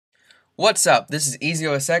What's up? This is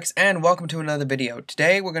EasyOSX and welcome to another video.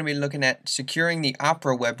 Today we're going to be looking at securing the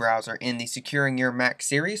Opera web browser in the Securing Your Mac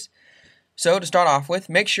series. So to start off with,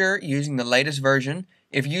 make sure you're using the latest version.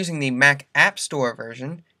 If you're using the Mac App Store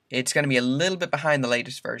version, it's going to be a little bit behind the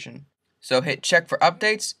latest version. So hit check for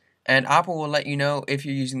updates and Opera will let you know if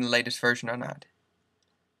you're using the latest version or not.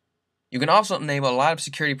 You can also enable a lot of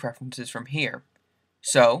security preferences from here.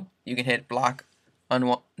 So you can hit block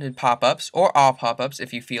unwanted pop-ups or all pop-ups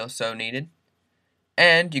if you feel so needed,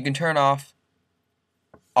 and you can turn off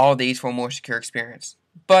all these for a more secure experience.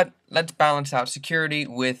 But let's balance out security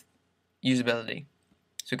with usability.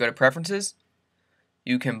 So go to preferences.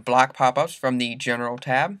 You can block pop-ups from the general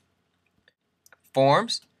tab.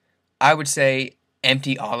 Forms, I would say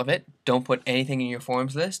empty all of it. Don't put anything in your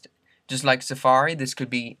forms list. Just like Safari, this could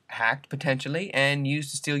be hacked potentially and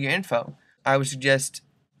used to steal your info. I would suggest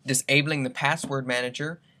disabling the password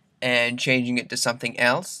manager and changing it to something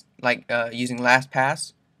else, like using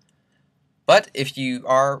LastPass. But if you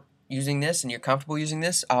are using this and you're comfortable using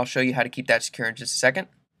this, I'll show you how to keep that secure in just a second.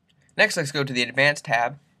 Next, let's go to the Advanced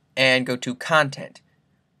tab and go to Content.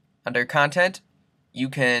 Under Content, you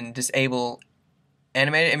can disable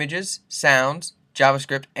animated images, sounds,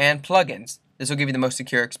 JavaScript, and plugins. This will give you the most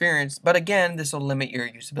secure experience, but again, this will limit your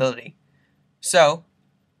usability. So,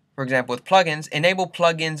 for example, with plugins, enable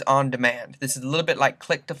plugins on demand. This is a little bit like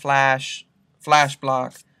Click to Flash,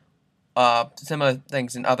 FlashBlock, similar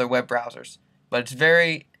things in other web browsers, but it's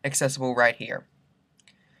very accessible right here.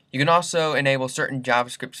 You can also enable certain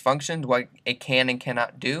JavaScript functions, what it can and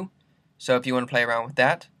cannot do, so if you want to play around with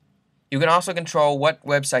that. You can also control what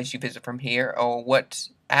websites you visit from here or what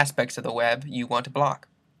aspects of the web you want to block.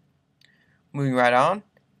 Moving right on,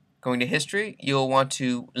 going to history, you'll want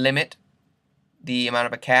to limit the amount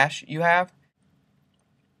of a cache you have.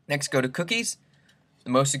 Next, go to cookies. The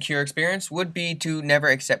most secure experience would be to never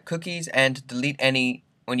accept cookies and to delete any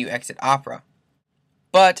when you exit Opera.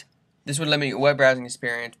 But this would limit your web browsing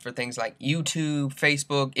experience for things like YouTube,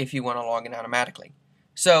 Facebook, if you want to log in automatically.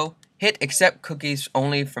 So hit accept cookies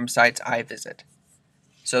only from sites I visit.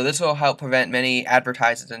 So this will help prevent many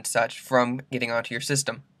advertisers and such from getting onto your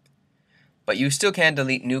system. But you still can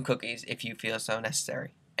delete new cookies if you feel so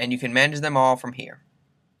necessary, and you can manage them all from here.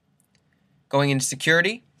 Going into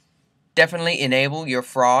security, definitely enable your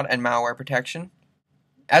fraud and malware protection.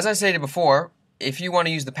 As I stated before, if you want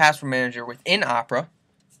to use the password manager within Opera,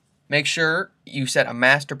 make sure you set a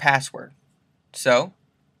master password. So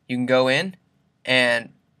you can go in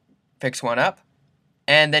and fix one up,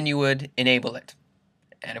 and then you would enable it.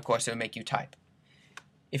 And of course, it would make you type.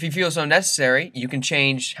 If you feel so necessary, you can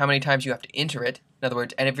change how many times you have to enter it. In other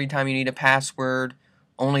words, every time you need a password,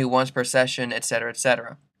 only once per session, etc.,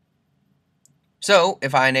 etc. So,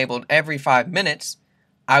 if I enabled every 5 minutes,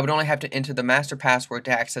 I would only have to enter the master password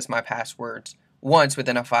to access my passwords once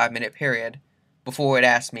within a 5-minute period before it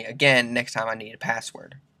asks me again next time I need a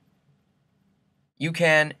password. You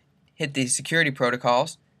can hit the security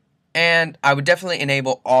protocols, and I would definitely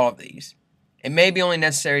enable all of these. It may be only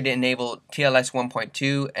necessary to enable TLS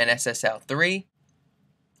 1.2 and SSL 3.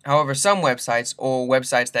 However, some websites or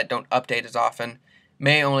websites that don't update as often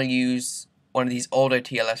may only use one of these older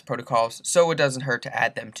TLS protocols, so it doesn't hurt to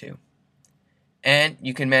add them too. And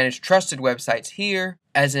you can manage trusted websites here,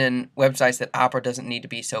 as in websites that Opera doesn't need to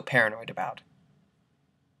be so paranoid about.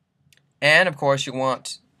 And of course, you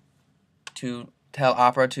want to tell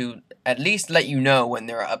Opera to at least let you know when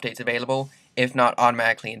there are updates available, if not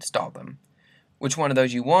automatically install them. Which one of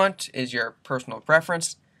those you want is your personal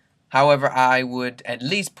preference. However, I would at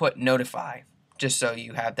least put notify, just so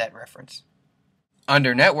you have that reference.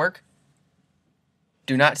 Under network,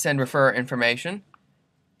 do not send referrer information.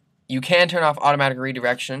 You can turn off automatic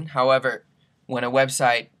redirection. However, when a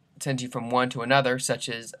website sends you from one to another, such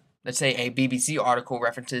as, let's say, a BBC article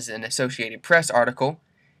references an Associated Press article,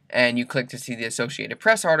 and you click to see the Associated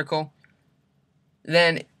Press article,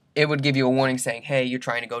 then it would give you a warning saying, hey, you're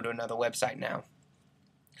trying to go to another website now.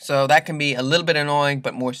 So that can be a little bit annoying,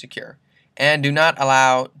 but more secure. And do not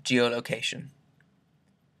allow geolocation.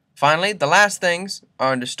 Finally, the last things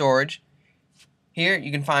are under storage. Here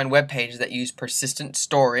you can find web pages that use persistent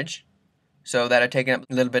storage, so that are taking up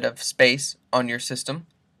a little bit of space on your system,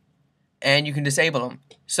 and you can disable them.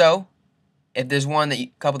 So if there's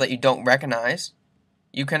couple that you don't recognize,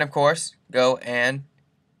 you can of course go and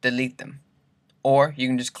delete them, or you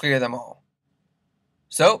can just clear them all.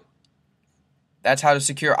 So that's how to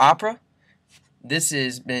secure Opera. This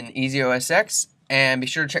has been EasyOSX, and be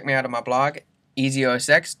sure to check me out on my blog,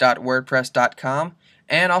 easyosx.wordpress.com,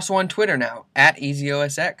 and also on Twitter now,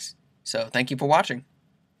 @EasyOSX. So thank you for watching.